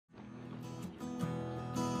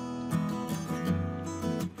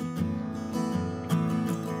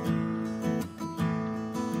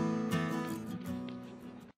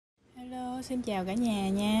Xin chào cả nhà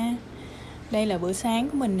nha. Đây là bữa sáng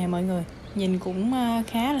của mình nè mọi người. Nhìn cũng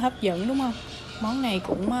khá là hấp dẫn đúng không? Món này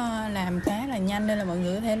cũng làm khá là nhanh nên là mọi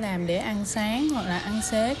người có thể làm để ăn sáng hoặc là ăn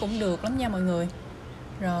xế cũng được lắm nha mọi người.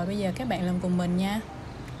 Rồi bây giờ các bạn làm cùng mình nha.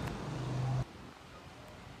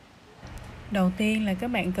 Đầu tiên là các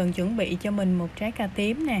bạn cần chuẩn bị cho mình một trái cà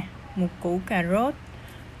tím nè, một củ cà rốt,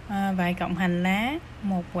 vài cọng hành lá,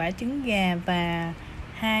 một quả trứng gà và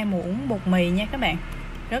 2 muỗng bột mì nha các bạn.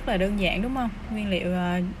 Rất là đơn giản đúng không? Nguyên liệu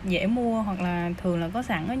dễ mua hoặc là thường là có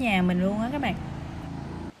sẵn ở nhà mình luôn á các bạn.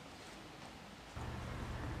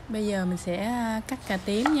 Bây giờ mình sẽ cắt cà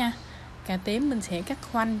tím nha. Cà tím mình sẽ cắt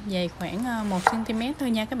khoanh dày khoảng 1 cm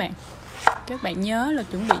thôi nha các bạn. Các bạn nhớ là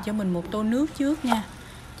chuẩn bị cho mình một tô nước trước nha.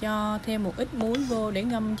 Cho thêm một ít muối vô để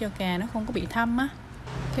ngâm cho cà nó không có bị thâm á.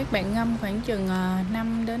 Các bạn ngâm khoảng chừng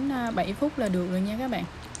 5 đến 7 phút là được rồi nha các bạn.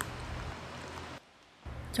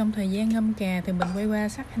 Trong thời gian ngâm cà thì mình quay qua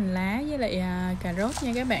sắc hành lá với lại cà rốt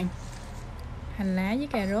nha các bạn. Hành lá với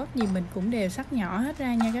cà rốt gì mình cũng đều sắc nhỏ hết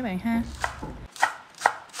ra nha các bạn ha.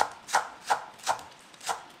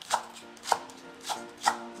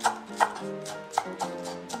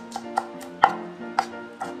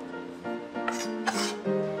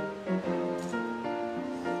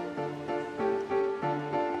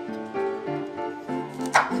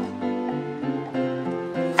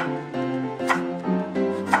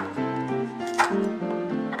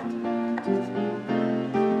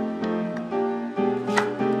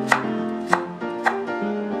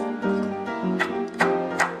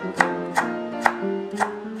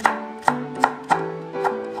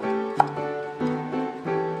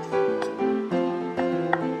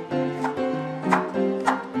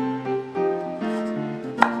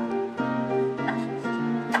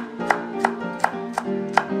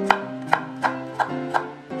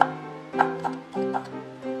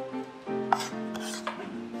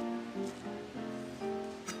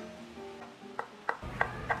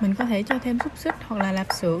 Mình có thể cho thêm xúc xích hoặc là lạp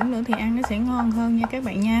xưởng nữa thì ăn nó sẽ ngon hơn nha các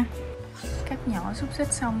bạn nha. Cắt nhỏ xúc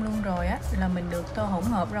xích xong luôn rồi á là mình được tô hỗn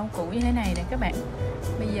hợp rau củ như thế này nè các bạn.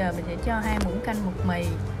 Bây giờ mình sẽ cho 2 muỗng canh bột mì,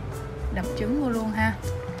 đập trứng vô luôn ha.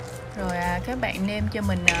 Rồi các bạn nêm cho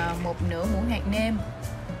mình một nửa muỗng hạt nêm,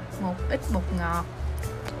 một ít bột ngọt,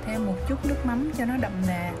 thêm một chút nước mắm cho nó đậm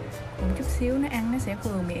đà, một chút xíu nó ăn nó sẽ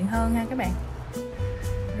vừa miệng hơn ha các bạn.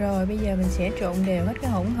 Rồi bây giờ mình sẽ trộn đều hết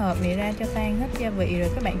cái hỗn hợp này ra cho tan hết gia vị rồi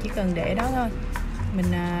các bạn chỉ cần để đó thôi. Mình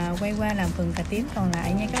quay qua làm phần cà tím còn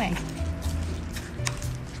lại nha các bạn.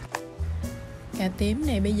 Cà tím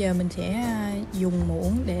này bây giờ mình sẽ dùng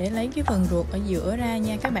muỗng để lấy cái phần ruột ở giữa ra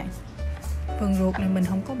nha các bạn. Phần ruột này mình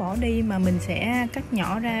không có bỏ đi mà mình sẽ cắt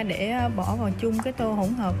nhỏ ra để bỏ vào chung cái tô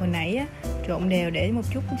hỗn hợp hồi nãy á. Trộn đều để một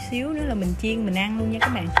chút xíu nữa là mình chiên mình ăn luôn nha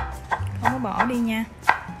các bạn. Không có bỏ đi nha.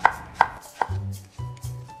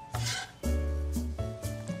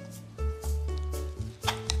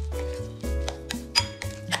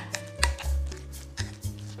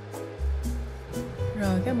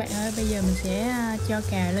 Rồi các bạn ơi, bây giờ mình sẽ cho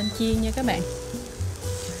cà lên chiên nha các bạn.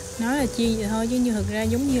 Nói là chiên vậy thôi chứ như thực ra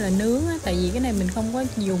giống như là nướng á, tại vì cái này mình không có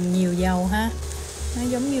dùng nhiều dầu ha. Nó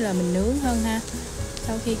giống như là mình nướng hơn ha.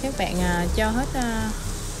 Sau khi các bạn cho hết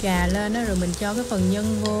cà lên đó rồi mình cho cái phần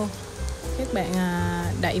nhân vô. Các bạn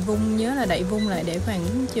đậy vung, nhớ là đậy vung lại để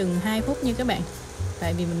khoảng chừng 2 phút nha các bạn.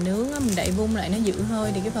 Tại vì mình nướng á, mình đậy vung lại nó giữ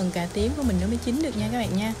hơi thì cái phần cà tím của mình nó mới chín được nha các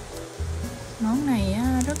bạn nha. Món này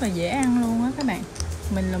rất là dễ ăn luôn á các bạn.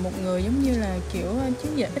 Mình là một người giống như là kiểu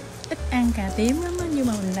trước giờ ít ăn cà tím lắm á, nhưng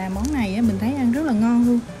mà mình làm món này á, mình thấy ăn rất là ngon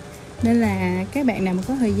luôn. Nên là các bạn nào mà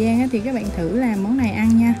có thời gian á, thì các bạn thử làm món này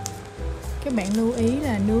ăn nha. Các bạn lưu ý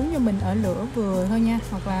là nướng cho mình ở lửa vừa thôi nha,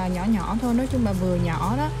 hoặc là nhỏ nhỏ thôi, nói chung là vừa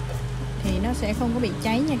nhỏ đó thì nó sẽ không có bị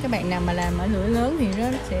cháy nha. Các bạn nào mà làm ở lửa lớn thì nó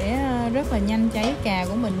sẽ rất là nhanh cháy, cà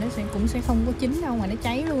của mình nó cũng sẽ không có chín đâu mà nó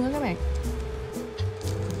cháy luôn á các bạn.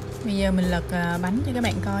 Bây giờ mình lật bánh cho các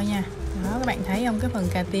bạn coi nha. Đó, các bạn thấy không, cái phần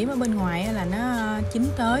cà tím ở bên ngoài là nó chín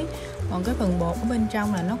tới, còn cái phần bột ở bên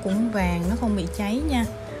trong là nó cũng vàng, nó không bị cháy nha.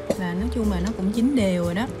 Là nói chung là nó cũng chín đều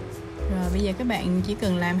rồi đó. Rồi bây giờ các bạn chỉ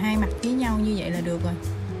cần làm hai mặt với nhau như vậy là được rồi.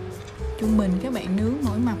 Trung bình các bạn nướng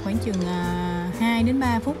mỗi mặt khoảng chừng 2 đến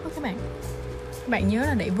 3 phút đó các bạn. Các bạn nhớ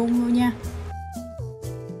là đậy vung thôi nha.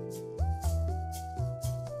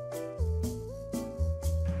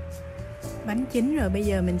 Bánh chín rồi, bây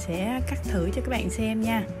giờ mình sẽ cắt thử cho các bạn xem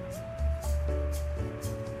nha.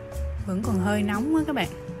 Vẫn còn hơi nóng á các bạn.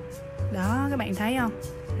 Đó, các bạn thấy không?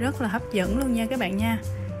 Rất là hấp dẫn luôn nha các bạn nha.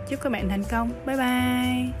 Chúc các bạn thành công. Bye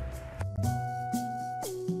bye.